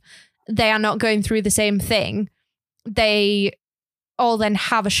 Even if they are not going through the same thing, they all then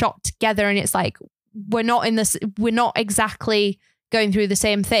have a shot together, and it's like, we're not exactly going through the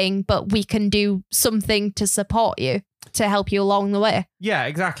same thing, but we can do something to support you, to help you along the way. Yeah,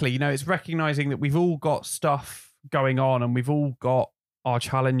 exactly. You know, it's recognizing that we've all got stuff going on and we've all got our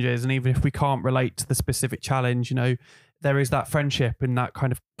challenges. And even if we can't relate to the specific challenge, you know, there is that friendship and that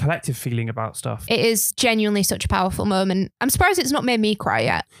kind of collective feeling about stuff. It is genuinely such a powerful moment. I'm surprised it's not made me cry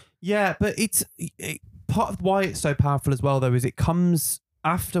yet. Yeah, but part of why it's so powerful as well, though, is it comes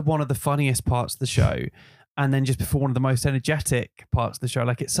after one of the funniest parts of the show and then just before one of the most energetic parts of the show.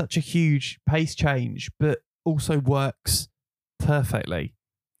 Like, it's such a huge pace change, but also works perfectly,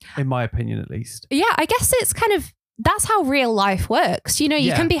 in my opinion, at least. Yeah, I guess it's kind of, that's how real life works. You know,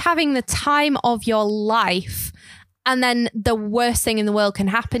 you can be having the time of your life and then the worst thing in the world can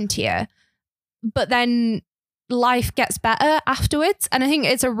happen to you, but then life gets better afterwards. And I think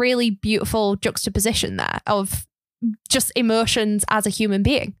it's a really beautiful juxtaposition there of just emotions as a human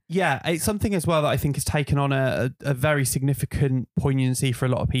being. Yeah, it's something as well that I think has taken on a very significant poignancy for a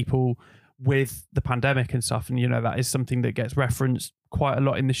lot of people with the pandemic and stuff. And, you know, that is something that gets referenced quite a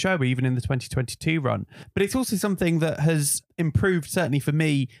lot in the show, even in the 2022 run. But it's also something that has improved, certainly for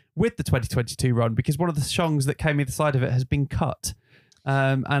me, with the 2022 run, because one of the songs that came either side of it has been cut.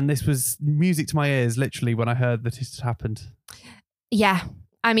 And this was music to my ears, literally, when I heard that it had happened. Yeah,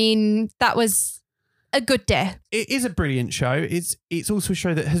 I mean, that was a good day. It is a brilliant show. It's also a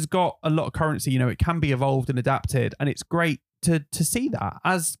show that has got a lot of currency. You know, it can be evolved and adapted, and it's great to see that.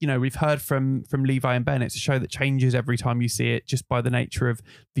 As you know, we've heard from Levi and Ben, it's a show that changes every time you see it, just by the nature of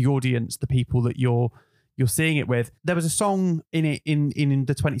the audience, the people that you're seeing it with. There was a song in it in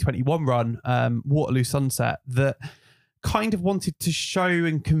the 2021 run, Waterloo Sunset, that kind of wanted to show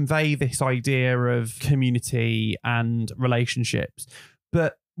and convey this idea of community and relationships,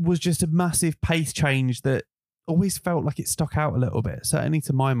 but was just a massive pace change that always felt like it stuck out a little bit. Certainly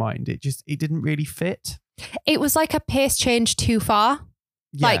to my mind, it didn't really fit. It was like a pace change too far.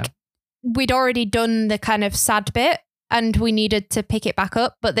 Yeah. Like, we'd already done the kind of sad bit and we needed to pick it back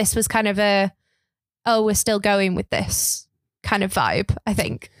up, but this was kind of we're still going with this kind of vibe, I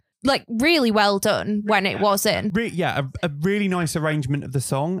think. Like, really well done when it was in. A really nice arrangement of the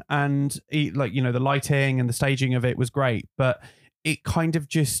song, and like, you know, the lighting and the staging of it was great, but it kind of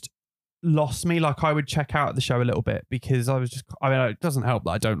just lost me. Like, I would check out the show a little bit because it doesn't help that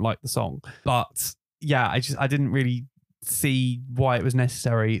I don't like the song, but yeah, I didn't really see why it was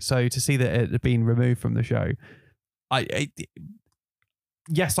necessary. So to see that it had been removed from the show,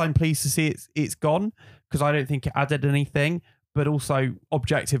 yes, I'm pleased to see it's gone, because I don't think it added anything. But also,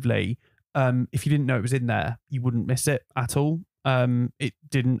 objectively, if you didn't know it was in there, you wouldn't miss it at all. It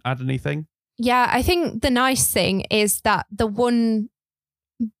didn't add anything. Yeah, I think the nice thing is that the one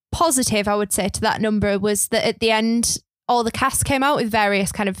positive I would say to that number was that at the end, all the cast came out with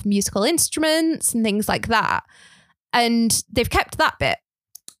various kind of musical instruments and things like that. And they've kept that bit.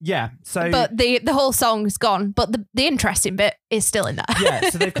 Yeah. So, but the whole song's gone, but the interesting bit is still in there.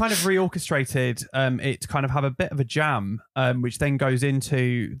 Yeah. So they've kind of reorchestrated it to kind of have a bit of a jam, which then goes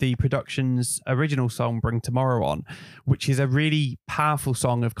into the production's original song, Bring Tomorrow On, which is a really powerful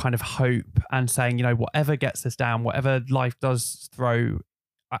song of kind of hope and saying, you know, whatever gets us down, whatever life does throw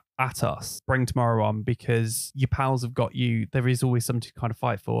at us, bring tomorrow on, because your pals have got you. There is always something to kind of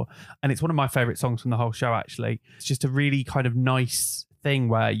fight for. And it's one of my favorite songs from the whole show, actually. It's just a really kind of nice thing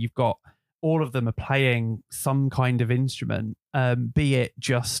where you've got all of them are playing some kind of instrument, be it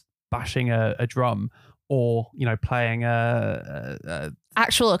just bashing a drum or, you know, playing a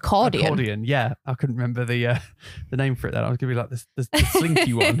actual accordion. Yeah, I couldn't remember the name for it then. I was gonna be like the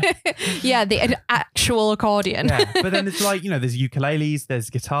slinky one. Yeah, the actual accordion. Yeah, but then it's like, you know, there's ukuleles,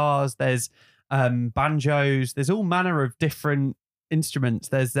 there's guitars, there's banjos, there's all manner of different instruments.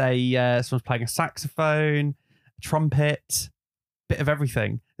 There's someone's playing a saxophone, a trumpet, bit of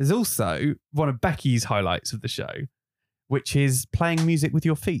everything. There's also one of Becky's highlights of the show, which is playing music with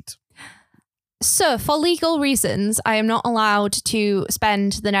your feet. So, for legal reasons, I am not allowed to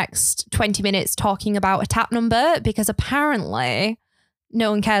spend the next 20 minutes talking about a tap number because apparently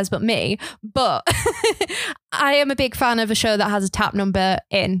no one cares but me. But I am a big fan of a show that has a tap number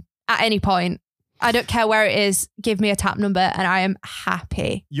in at any point. I don't care where it is. Give me a tap number and I am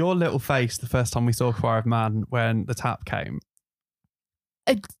happy. Your little face the first time we saw Choir of Man when the tap came.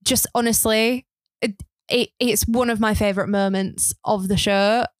 Just honestly, it's one of my favourite moments of the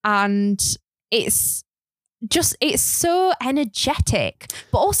show, and it's just, it's so energetic,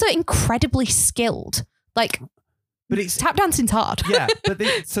 but also incredibly skilled. Like, but it's tap dancing's hard. Yeah, but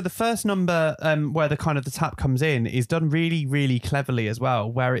so the first number where the kind of the tap comes in is done really, really cleverly as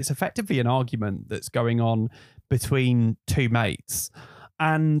well, where it's effectively an argument that's going on between two mates,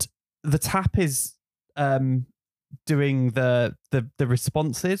 and the tap is doing the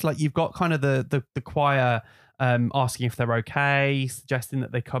responses. Like, you've got kind of the choir asking if they're okay, suggesting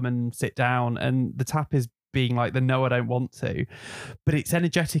that they come and sit down, and the tap is being like the no, I don't want to. But it's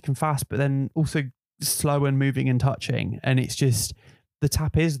energetic and fast, but then also slow and moving and touching. And it's just, the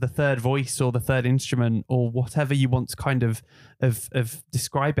tap is the third voice or the third instrument or whatever you want to kind of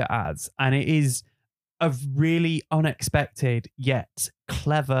describe it as. And it is a really unexpected yet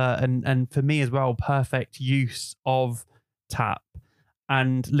clever and for me as well, perfect use of tap,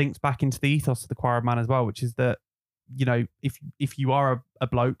 and links back into the ethos of the Choir of Man as well, which is that, you know, if you are a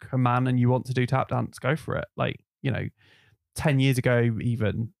bloke, a man, and you want to do tap dance, go for it. Like, you know, 10 years ago,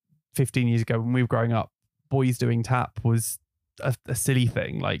 even 15 years ago when we were growing up, boys doing tap was a silly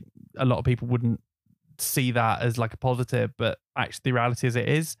thing. Like, a lot of people wouldn't see that as like a positive, but actually the reality is it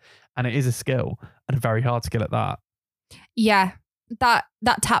is, and it is a skill, and a very hard skill at that. Yeah, that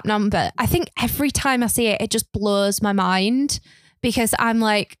tap number, I think every time I see it, it just blows my mind, because I'm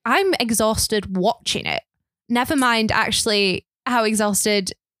like, I'm exhausted watching it. Never mind actually how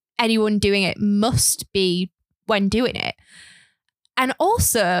exhausted anyone doing it must be when doing it. And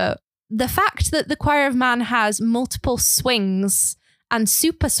also the fact that the Choir of Man has multiple swings and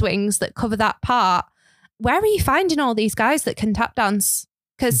super swings that cover that part. Where are you finding all these guys that can tap dance?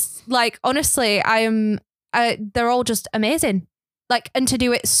 Because, like, honestly, they're all just amazing. Like, and to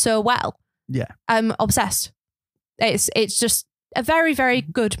do it so well. Yeah. I'm obsessed. It's just a very, very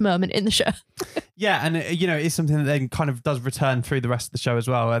good moment in the show. Yeah, and you know, it's something that then kind of does return through the rest of the show as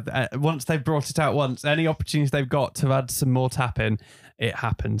well. Once they've brought it out once, any opportunities they've got to add some more tap in, it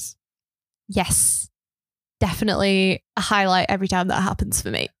happens. Yes, definitely a highlight every time that happens for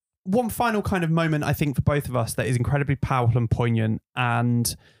me. One final kind of moment, I think, for both of us that is incredibly powerful and poignant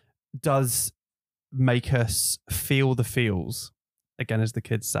and does make us feel the feels, again, as the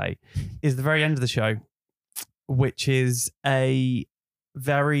kids say, is the very end of the show, which is a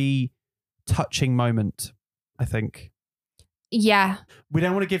very touching moment, I think. Yeah. We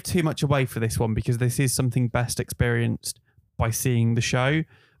don't want to give too much away for this one because this is something best experienced by seeing the show,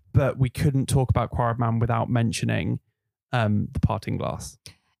 but we couldn't talk about Choir of Man without mentioning the parting glass.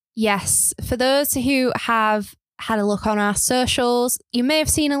 Yes. For those who have had a look on our socials, you may have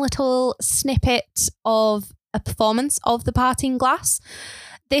seen a little snippet of a performance of The Parting Glass.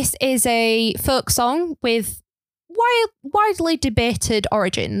 This is a folk song with widely debated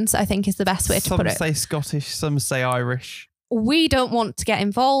origins, I think is the best way to put it. Some say Scottish, some say Irish. We don't want to get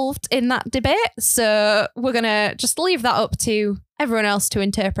involved in that debate, so we're going to just leave that up to everyone else to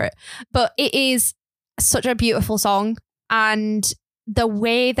interpret. But it is such a beautiful song, and the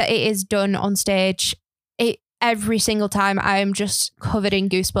way that it is done on stage, every single time I am just covered in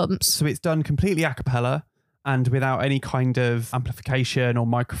goosebumps. So it's done completely a cappella and without any kind of amplification or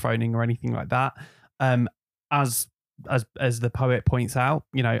microphoning or anything like that. As the poet points out,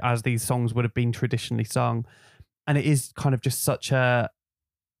 you know, as these songs would have been traditionally sung. And it is kind of just such a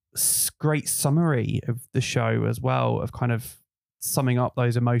great summary of the show as well, of kind of summing up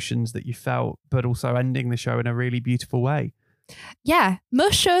those emotions that you felt, but also ending the show in a really beautiful way. Yeah,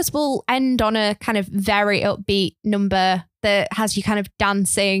 most shows will end on a kind of very upbeat number that has you kind of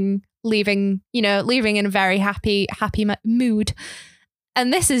dancing, leaving in a very happy mood.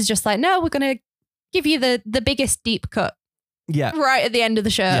 And this is just like, no, we're going to give you the biggest deep cut. Yeah. Right at the end of the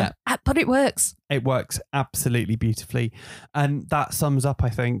show. Yeah. But it works. It works absolutely beautifully. And that sums up, I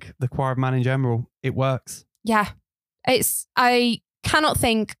think, the Choir of Man in general. It works. Yeah. I cannot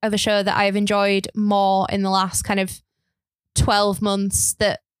think of a show that I have enjoyed more in the last kind of 12 months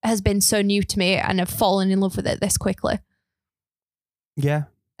that has been so new to me and have fallen in love with it this quickly. Yeah.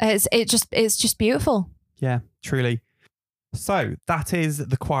 It's just beautiful. Yeah, truly. So that is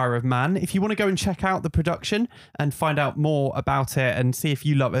the Choir of Man. If you want to go and check out the production and find out more about it and see if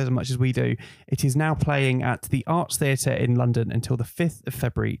you love it as much as we do, it is now playing at the Arts Theatre in London until the 5th of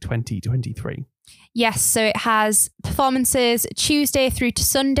February 2023. Yes, so it has performances Tuesday through to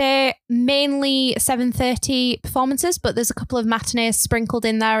Sunday, mainly 7:30 performances, but there's a couple of matinees sprinkled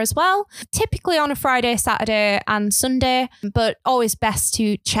in there as well. Typically on a Friday, Saturday and Sunday, but always best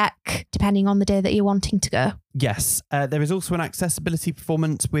to check depending on the day that you're wanting to go. Yes, there is also an accessibility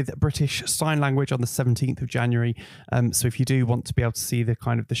performance with British Sign Language on the 17th of January. So if you do want to be able to see the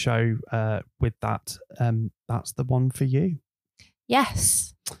kind of the show with that, that's the one for you.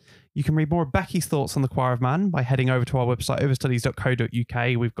 Yes. You can read more of Becky's thoughts on the Choir of Man by heading over to our website,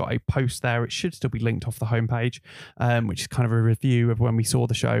 overstudies.co.uk. We've got a post there. It should still be linked off the homepage, which is kind of a review of when we saw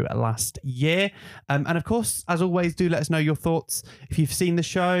the show last year. And of course, as always, do let us know your thoughts. If you've seen the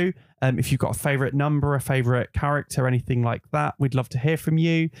show, if you've got a favourite number, a favourite character, anything like that, we'd love to hear from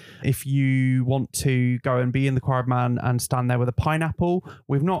you. If you want to go and be in the Choir of Man and stand there with a pineapple,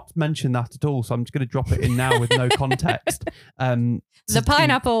 we've not mentioned that at all, so I'm just going to drop it in now with no context. The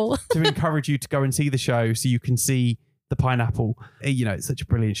pineapple. To encourage you to go and see the show so you can see the pineapple. You know, it's such a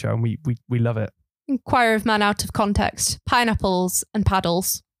brilliant show and we love it. Choir of Man out of context. Pineapples and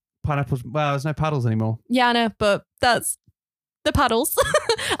paddles. Pineapples, well, there's no paddles anymore. Yeah, I know, but that's the paddles.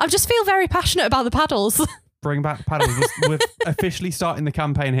 I just feel very passionate about the paddles. Bring back the paddles. We're officially starting the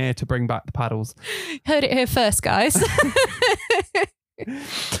campaign here to bring back the paddles. Heard it here first, guys.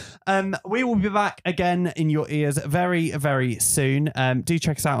 We will be back again in your ears very, very soon. Do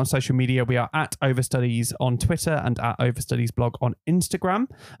check us out on social media. We are at Overstudies on Twitter and at Overstudies blog on Instagram.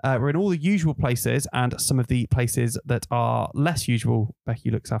 We're in all the usual places and some of the places that are less usual. Becky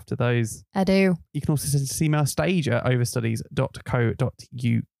looks after those. I do. You can also send us an email stage at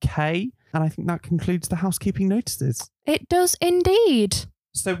overstudies.co.uk. And I think that concludes the housekeeping notices. It does indeed.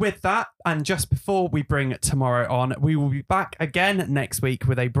 So with that, and just before we bring tomorrow on, we will be back again next week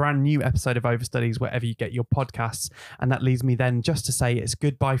with a brand new episode of Overstudies wherever you get your podcasts. And that leaves me then just to say it's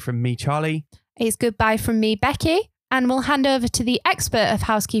goodbye from me, Charlie. It's goodbye from me, Becky. And we'll hand over to the expert of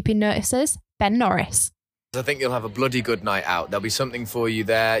housekeeping notices, Ben Norris. I think you'll have a bloody good night out. There'll be something for you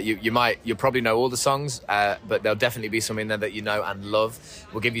there. You'll probably know all the songs, but there'll definitely be some in there that you know and love.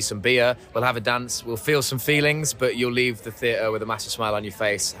 We'll give you some beer. We'll have a dance. We'll feel some feelings, but you'll leave the theatre with a massive smile on your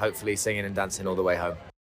face, hopefully singing and dancing all the way home.